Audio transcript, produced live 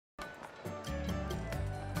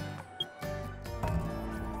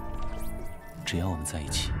只要我们在一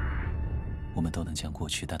起，我们都能将过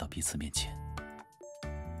去带到彼此面前。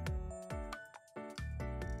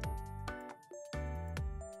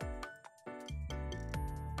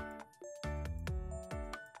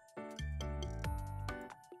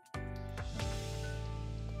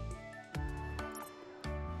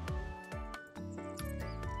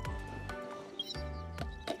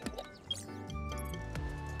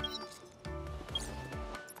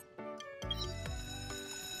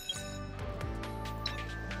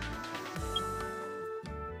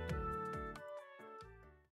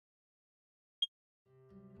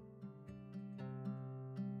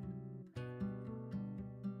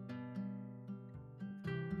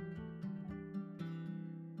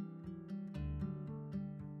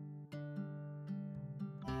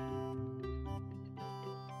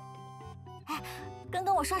刚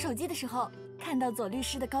刚我刷手机的时候，看到左律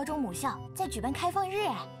师的高中母校在举办开放日，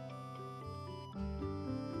哎，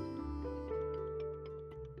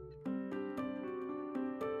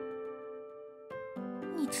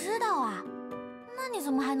你知道啊？那你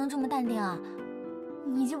怎么还能这么淡定啊？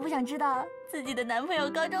你就不想知道自己的男朋友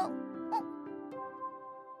高中？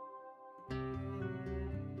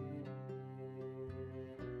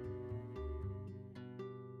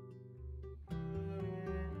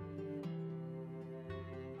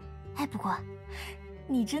哎，不过，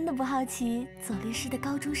你真的不好奇左律师的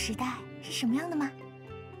高中时代是什么样的吗？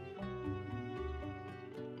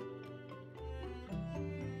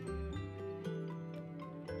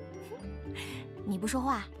你不说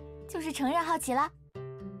话，就是承认好奇了。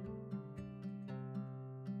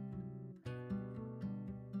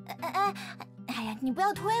哎呀，你不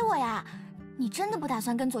要推我呀！你真的不打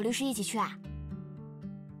算跟左律师一起去啊？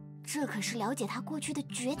这可是了解他过去的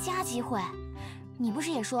绝佳机会。你不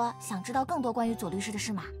是也说想知道更多关于左律师的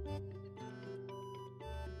事吗？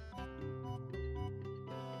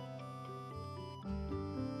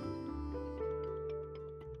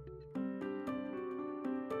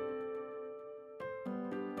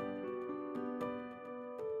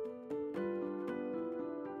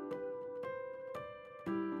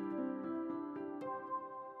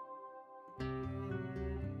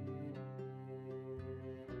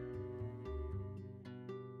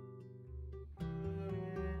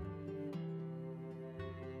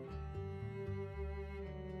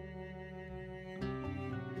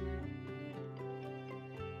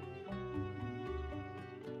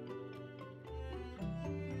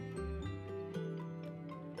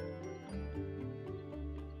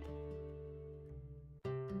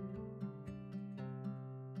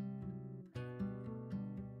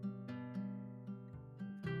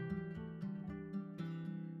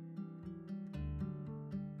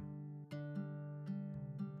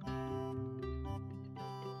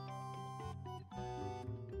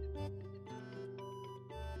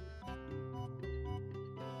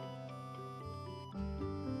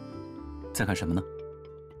在看什么呢？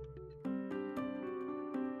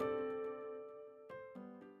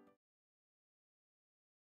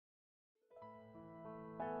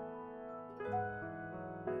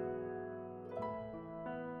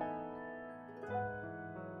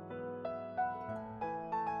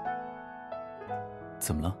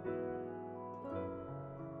怎么了？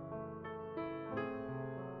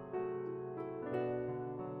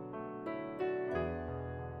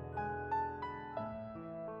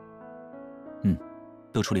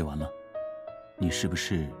都处理完了，你是不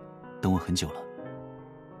是等我很久了？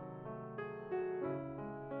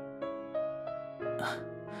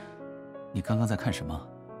你刚刚在看什么？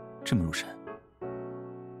这么入神？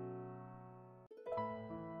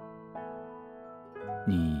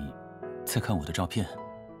你在看我的照片？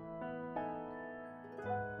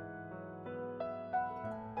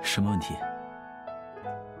什么问题？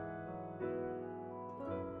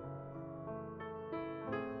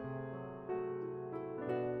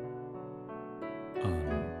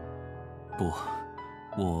不，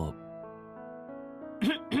我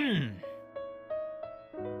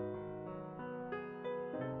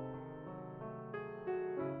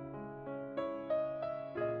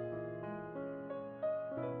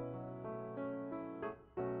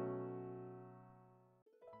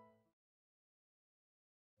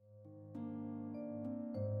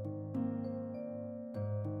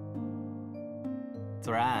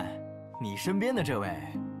左然，你身边的这位，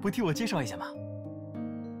不替我介绍一下吗？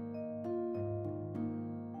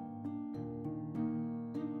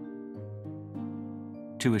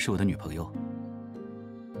这位是我的女朋友。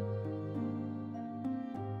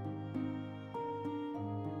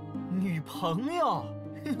女朋友？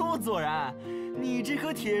哟，左然，你这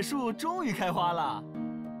棵铁树终于开花了。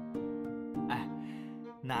哎，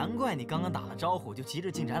难怪你刚刚打了招呼就急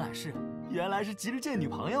着进展览室，原来是急着见女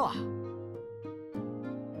朋友啊！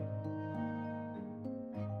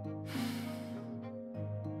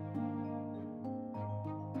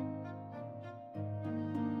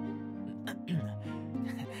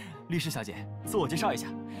律师小姐，自我介绍一下，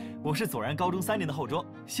我是左然高中3年的后桌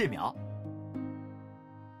谢淼。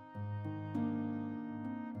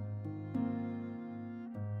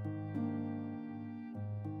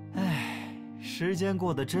哎，时间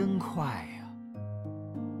过得真快呀！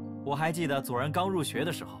我还记得左然刚入学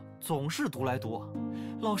的时候，总是独来独往，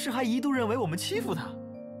老师还一度认为我们欺负他。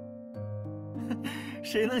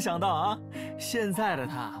谁能想到啊，现在的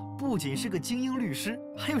他不仅是个精英律师，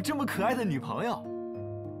还有这么可爱的女朋友。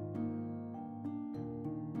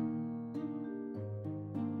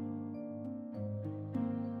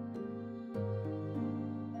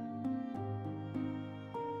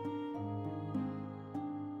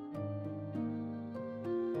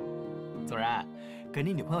左然，跟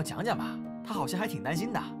你女朋友讲讲吧，她好像还挺担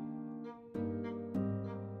心的。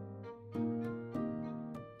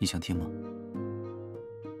你想听吗？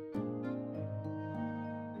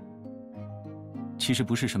其实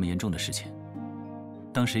不是什么严重的事情。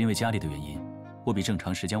当时因为家里的原因，我比正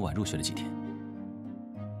常时间晚入学了几天。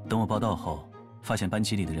等我报到后，发现班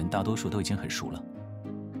级里的人大多数都已经很熟了。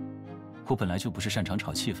我本来就不是擅长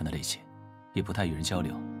炒气氛的类型，也不太与人交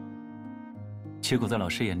流。结果在老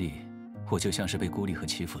师眼里，我就像是被孤立和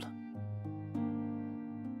欺负了。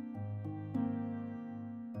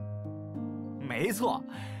没错，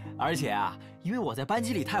而且啊，因为我在班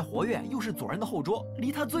级里太活跃，又是左然的后桌，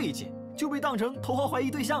离他最近，就被当成头号怀疑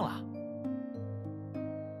对象了。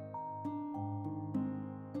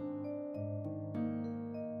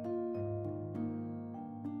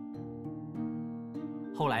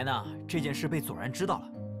后来呢，这件事被左然知道了，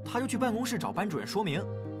他就去办公室找班主任说明，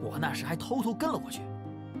我那时还偷偷跟了过去。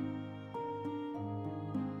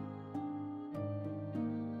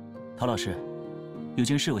陶老师，有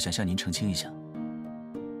件事我想向您澄清一下。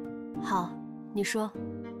好，你说。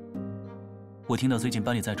我听到最近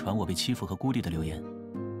班里在传我被欺负和孤立的流言，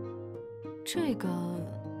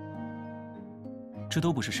这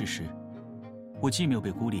都不是事实。我既没有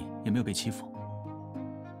被孤立，也没有被欺负，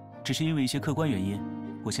只是因为一些客观原因，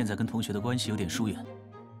我现在跟同学的关系有点疏远。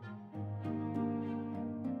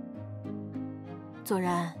左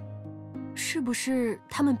然，是不是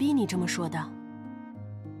他们逼你这么说的？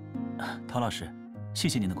陶老师，谢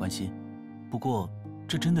谢您的关心，不过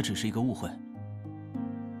这真的只是一个误会。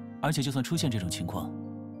而且就算出现这种情况，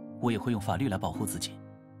我也会用法律来保护自己。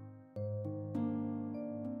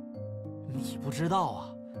你不知道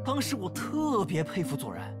啊，当时我特别佩服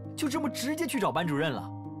左然，就这么直接去找班主任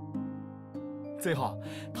了。最后，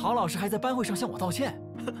陶老师还在班会上向我道歉，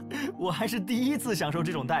我还是第一次享受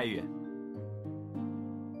这种待遇。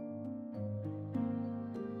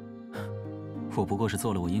我不过是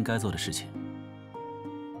做了我应该做的事情。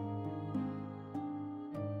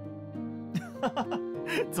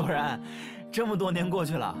左然，这么多年过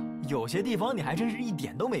去了，有些地方你还真是一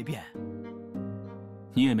点都没变。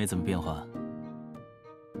你也没怎么变化。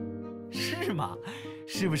是吗？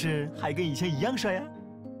是不是还跟以前一样帅呀？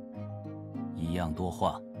一样多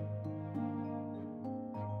话。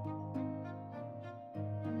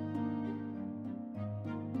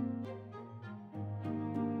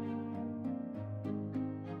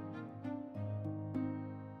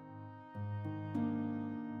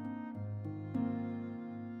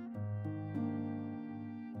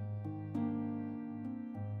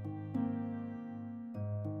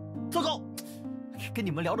糟糕，跟你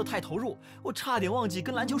们聊得太投入，我差点忘记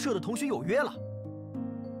跟篮球社的同学有约了。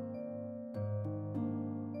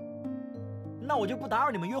那我就不打扰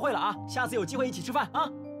你们约会了啊，下次有机会一起吃饭啊。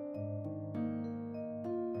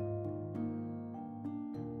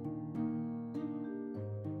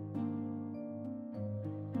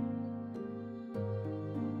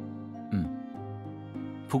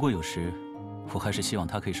不过有时，我还是希望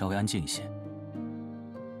他可以稍微安静一些。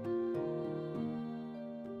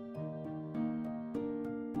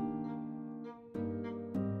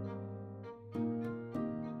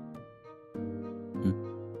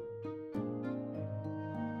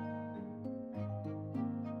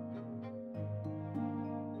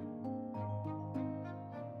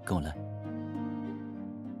跟我来。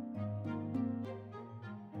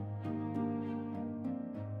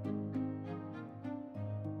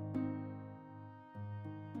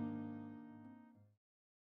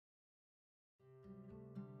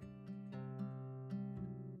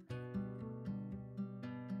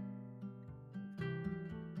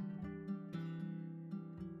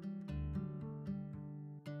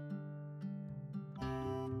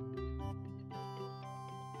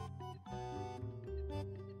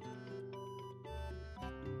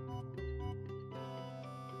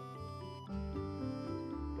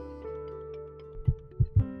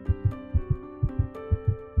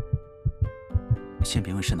先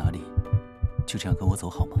别问是哪里，就这样跟我走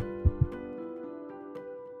好吗？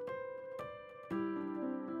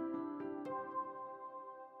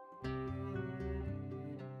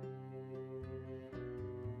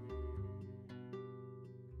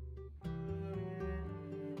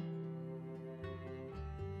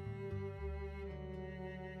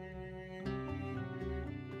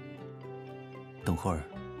等会儿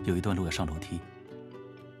有一段路要上楼梯，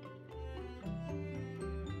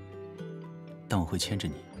但我会牵着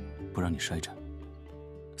你，不让你摔着，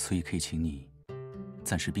所以可以请你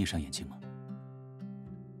暂时闭上眼睛吗？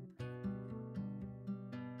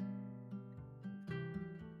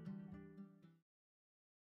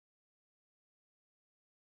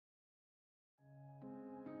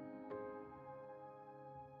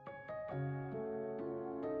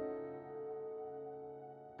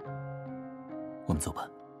我们走吧。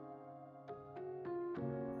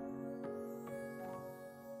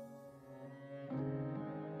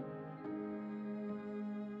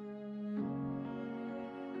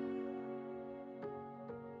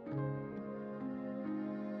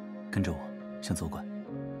跟着我，向左拐。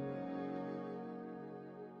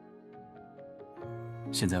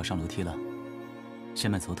现在要上楼梯了，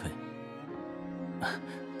先迈左腿。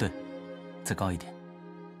对，再高一点。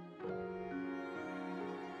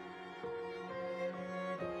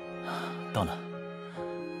到了，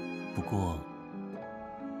不过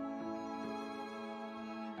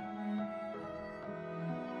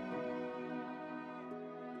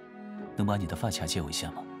能把你的发卡借我一下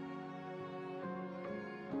吗？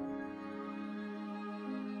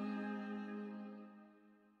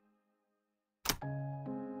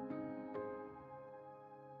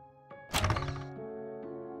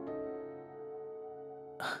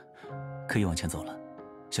可以往前走了，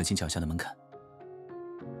小心脚下的门槛。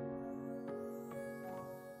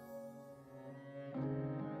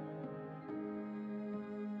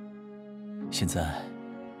现在，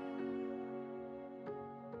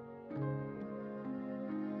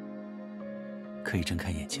可以睁开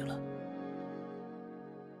眼睛了。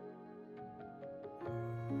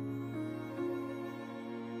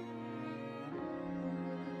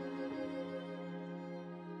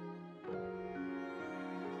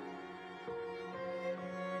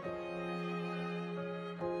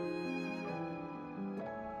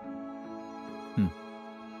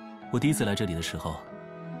我第一次来这里的时候，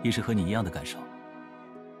也是和你一样的感受。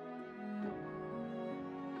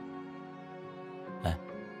来，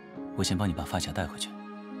我先帮你把发卡带回去。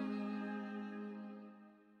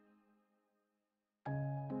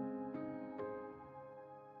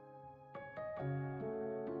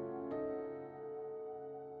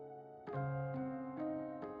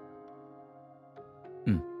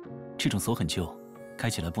这种锁很旧，开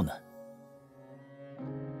起来不难。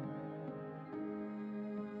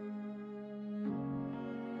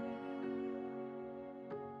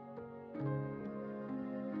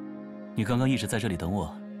你刚刚一直在这里等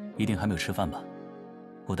我，一定还没有吃饭吧？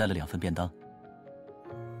我带了2份便当。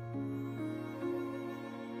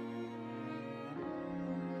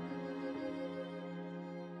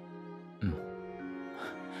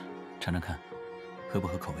尝尝看，合不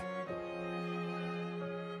合口味？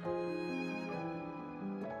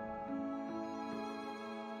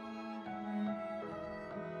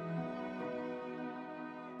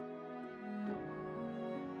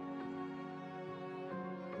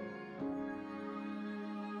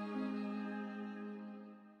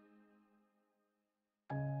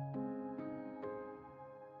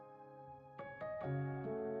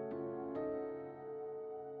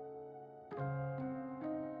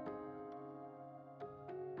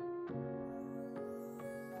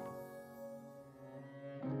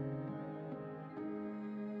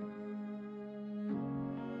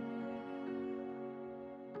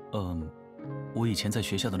我以前在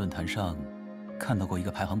学校的论坛上看到过一个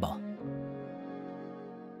排行榜，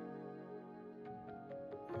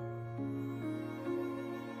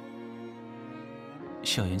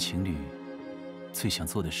校园情侣最想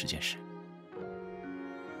做的10件事。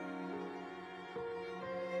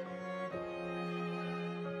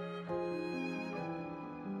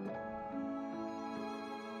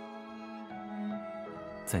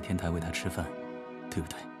在天台为他吃饭，对不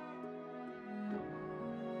对？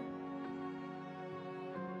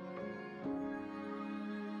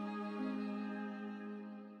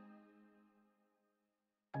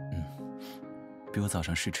比我早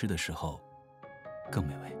上试吃的时候更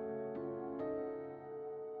美味。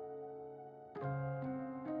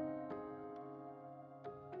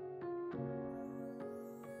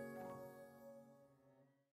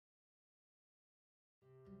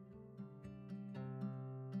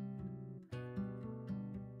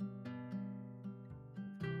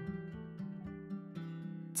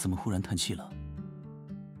怎么忽然叹气了？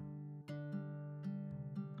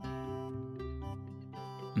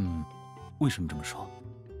为什么这么说？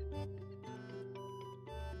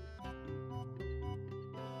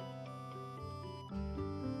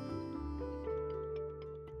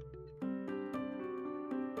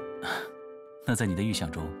那在你的预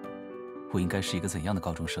想中，我应该是一个怎样的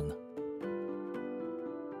高中生呢？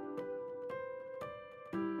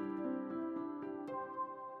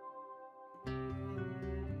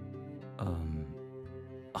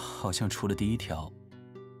好像除了第一条，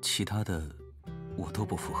其他的我都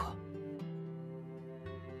不符合。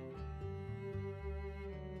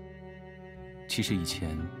其实以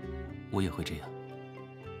前我也会这样，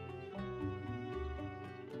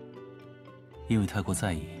因为太过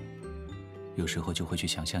在意，有时候就会去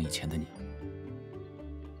想象以前的你。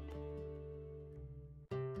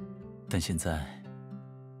但现在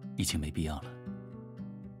已经没必要了。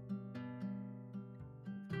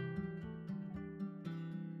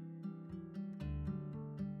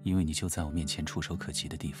因为你就在我面前触手可及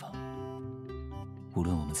的地方，无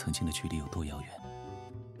论我们曾经的距离有多遥远，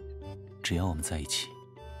只要我们在一起，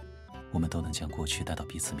我们都能将过去带到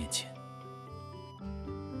彼此面前。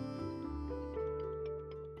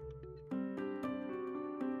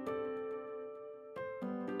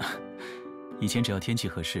以前只要天气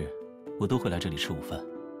合适，我都会来这里吃午饭。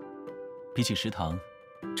比起食堂，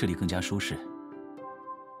这里更加舒适。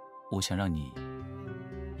我想让你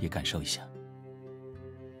也感受一下。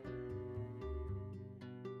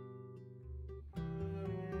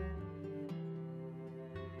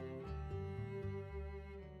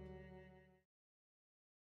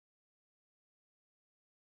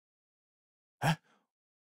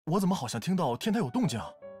我怎么好像听到天台有动静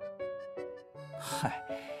啊？嗨，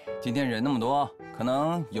今天人那么多，可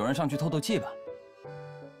能有人上去透透气吧。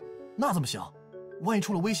那怎么行？万一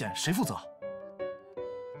出了危险，谁负责？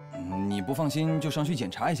你不放心就上去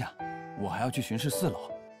检查一下，我还要去巡视4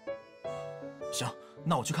楼。行，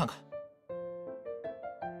那我去看看。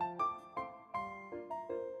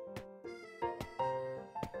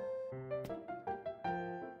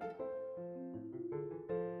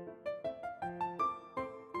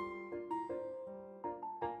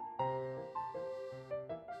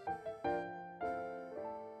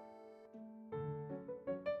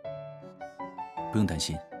不用担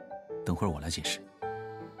心，等会儿我来解释。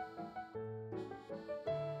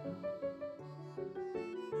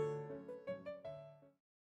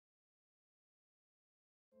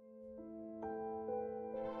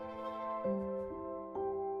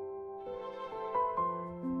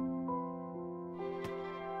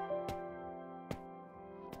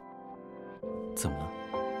怎么了？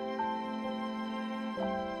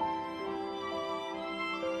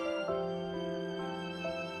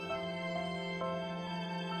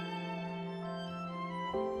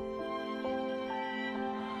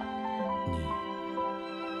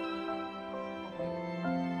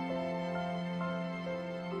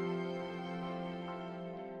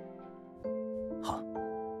好，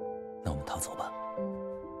那我们逃走吧。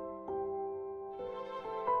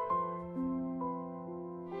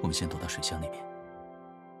我们先躲到水箱那边。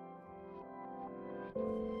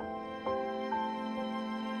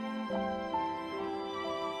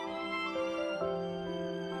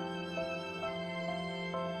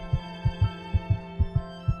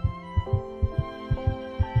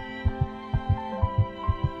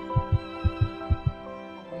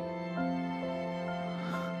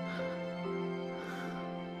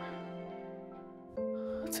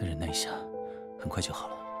再忍耐一下，很快就好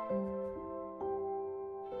了。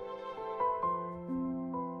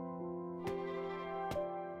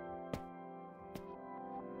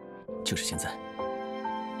就是现在。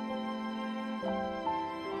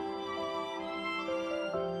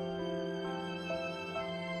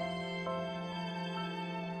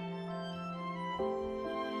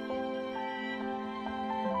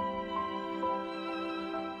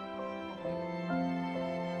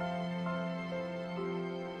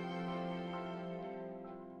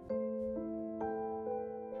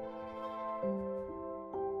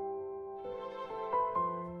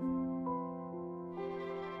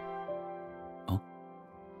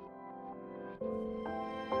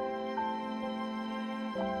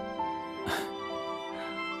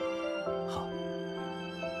好，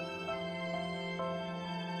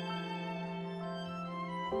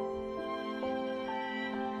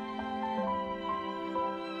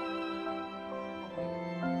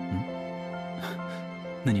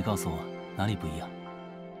那你告诉我哪里不一样？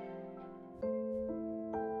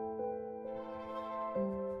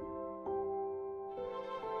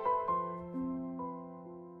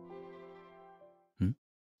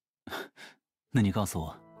那你告诉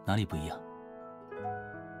我哪里不一样？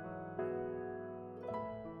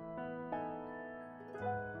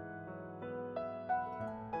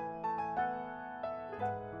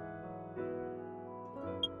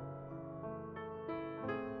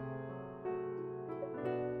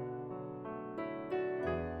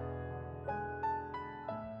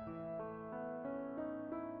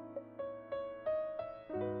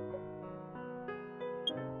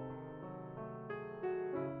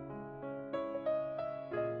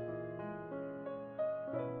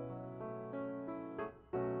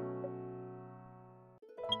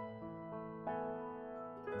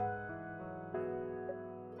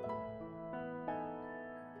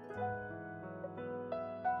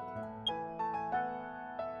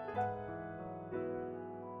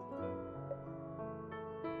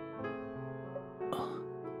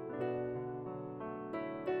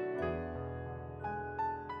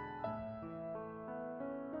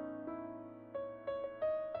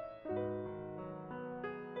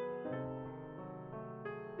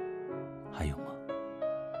还有吗？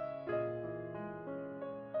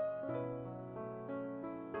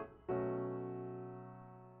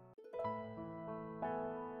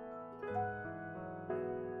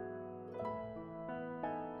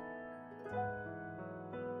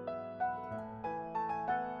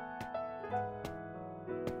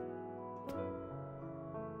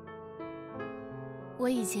我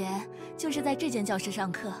以前就是在这间教室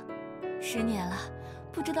上课，10年了，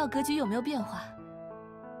不知道格局有没有变化。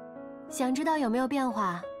想知道有没有变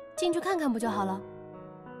化，进去看看不就好了？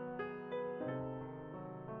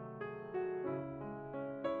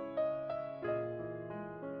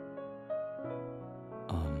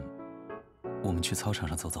我们去操场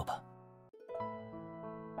上走走吧。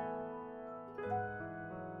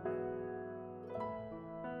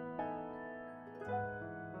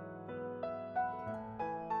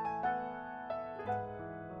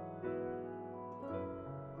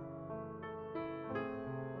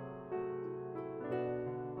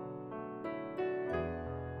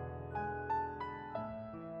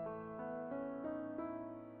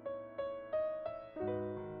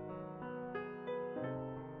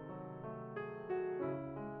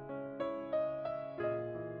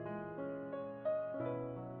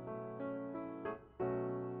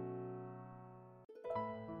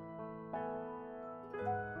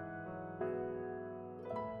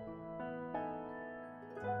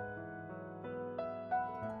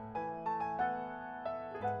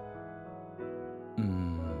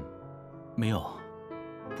没有，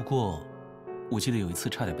不过我记得有一次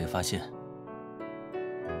差点被发现。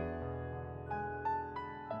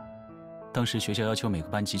当时学校要求每个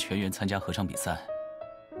班级全员参加合唱比赛，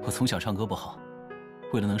我从小唱歌不好，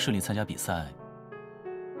为了能顺利参加比赛，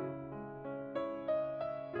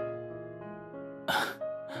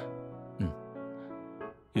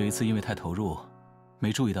有一次因为太投入，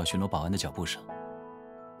没注意到巡逻保安的脚步声。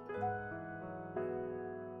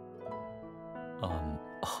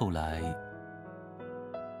后来。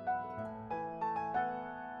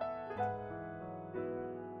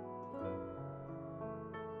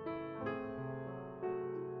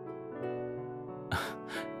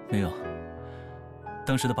没有，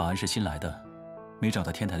当时的保安是新来的，没找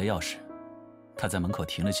到天台的钥匙，他在门口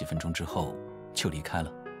停了几分钟之后就离开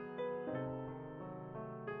了。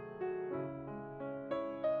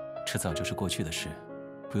这早就是过去的事，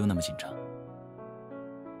不用那么紧张。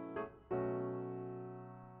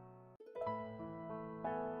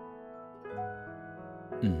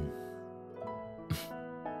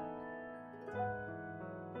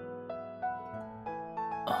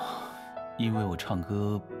因为我唱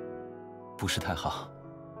歌不是太好。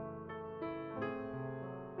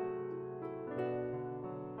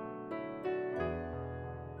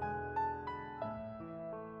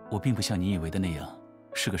我并不像你以为的那样，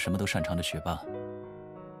是个什么都擅长的学霸。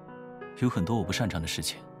有很多我不擅长的事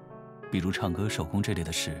情，比如唱歌、手工这类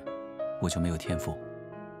的事，我就没有天赋。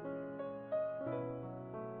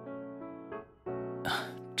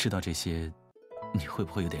知道这些，你会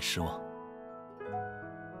不会有点失望？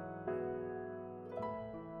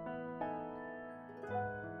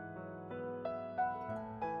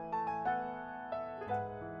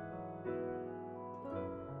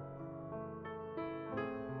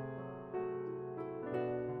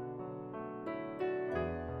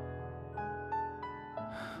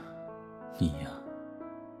你呀，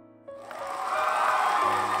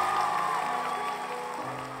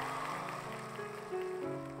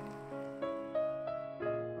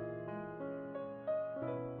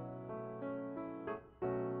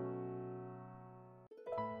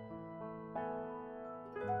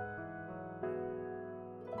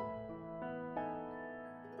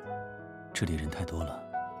这里人太多了，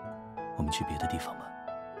我们去别的地方吧。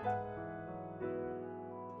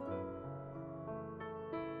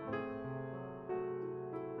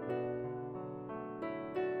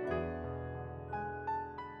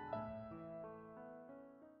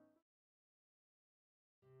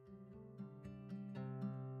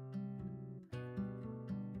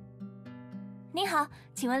您好，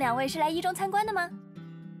请问2位是来一中参观的吗？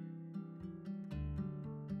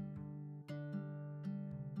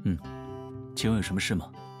请问有什么事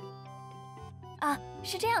吗？啊，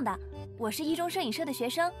是这样的，我是一中摄影社的学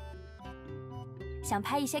生，想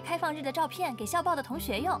拍一些开放日的照片给校报的同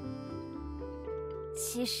学用。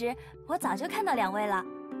其实我早就看到2位了，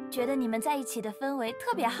觉得你们在一起的氛围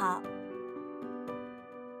特别好，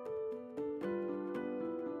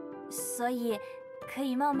所以可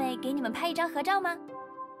以冒昧给你们拍一张合照吗？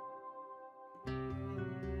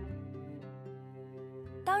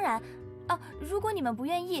当然，如果你们不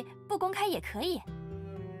愿意，不公开也可以。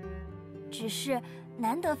只是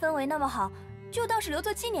难得氛围那么好，就当是留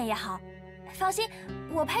作纪念也好。放心，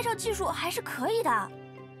我拍照技术还是可以的。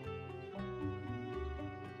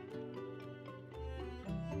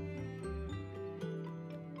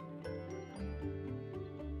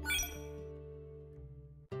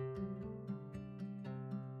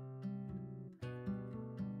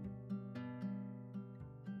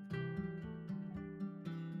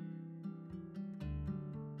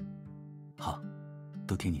好，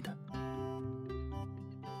都听你的。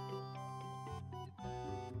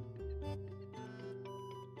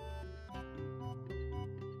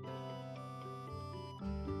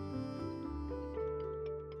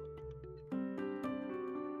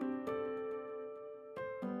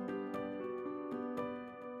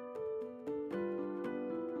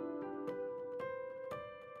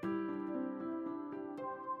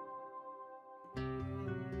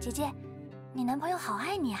姐姐，你男朋友好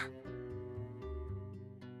爱你啊。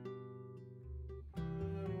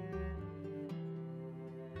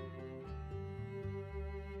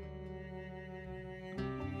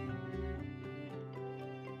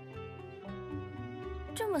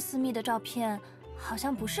这么私密的照片，好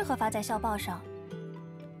像不适合发在校报上。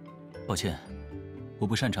抱歉，我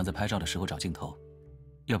不擅长在拍照的时候找镜头，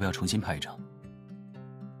要不要重新拍一张？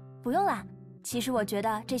不用啦，其实我觉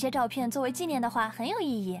得这些照片作为纪念的话很有意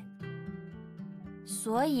义，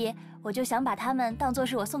所以我就想把它们当作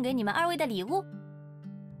是我送给你们2位的礼物。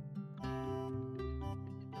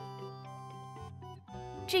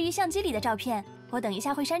至于相机里的照片，我等一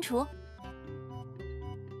下会删除。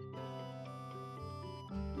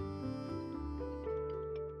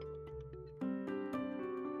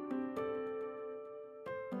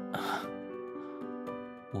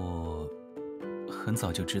我很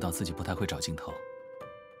早就知道自己不太会找镜头，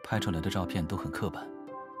拍出来的照片都很刻板。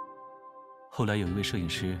后来有一位摄影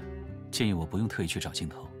师建议我不用特意去找镜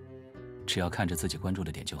头，只要看着自己关注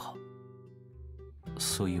的点就好。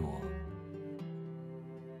所以我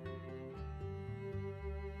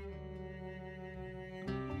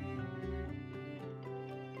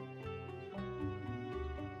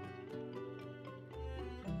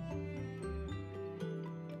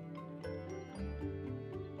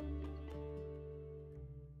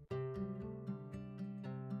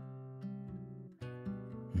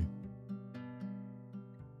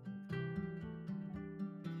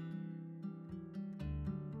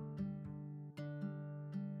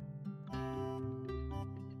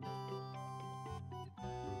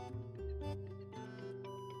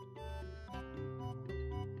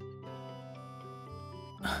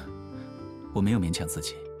我没有勉强自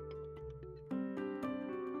己。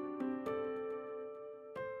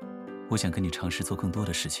我想跟你尝试做更多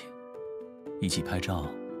的事情，一起拍照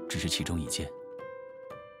只是其中一件。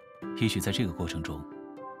也许在这个过程中，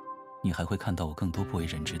你还会看到我更多不为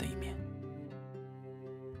人知的一面。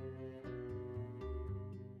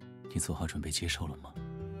你做好准备接受了吗？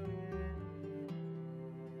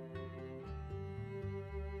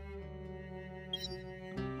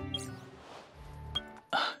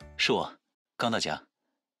是我，刚到家。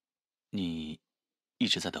你一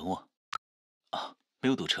直在等我？啊，没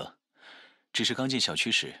有堵车，只是刚进小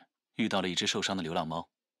区时遇到了一只受伤的流浪猫，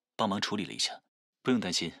帮忙处理了一下。不用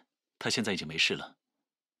担心，它现在已经没事了。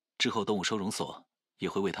之后动物收容所也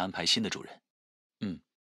会为它安排新的主人。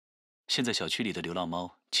现在小区里的流浪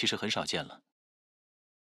猫其实很少见了。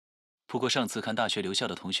不过上次看大学留校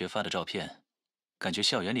的同学发的照片，感觉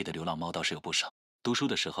校园里的流浪猫倒是有不少。读书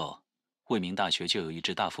的时候，未名大学就有一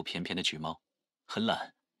只大腹便便的橘猫，很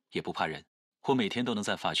懒，也不怕人。我每天都能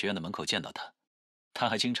在法学院的门口见到它。它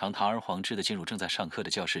还经常堂而皇之地进入正在上课的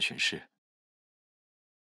教室巡视。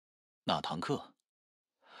哪堂课？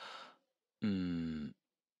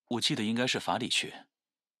我记得应该是法理学。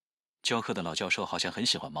教课的老教授好像很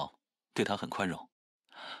喜欢猫，对他很宽容。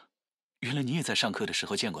原来你也在上课的时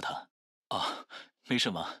候见过他。啊，没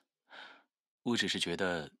什么，我只是觉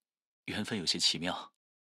得缘分有些奇妙。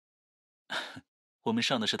我们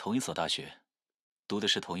上的是同一所大学，读的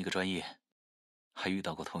是同一个专业，还遇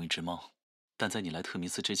到过同一只猫。但在你来特弥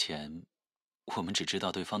斯之前，我们只知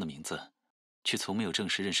道对方的名字，却从没有正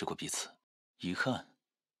式认识过彼此。遗憾，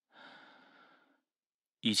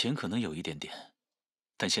以前可能有一点点，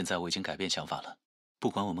但现在我已经改变想法了。不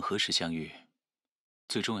管我们何时相遇，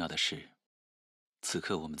最重要的是，此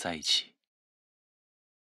刻我们在一起。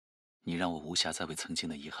你让我无暇再为曾经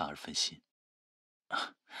的遗憾而分心。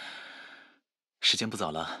时间不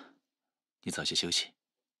早了，你早些休息，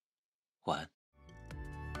晚安。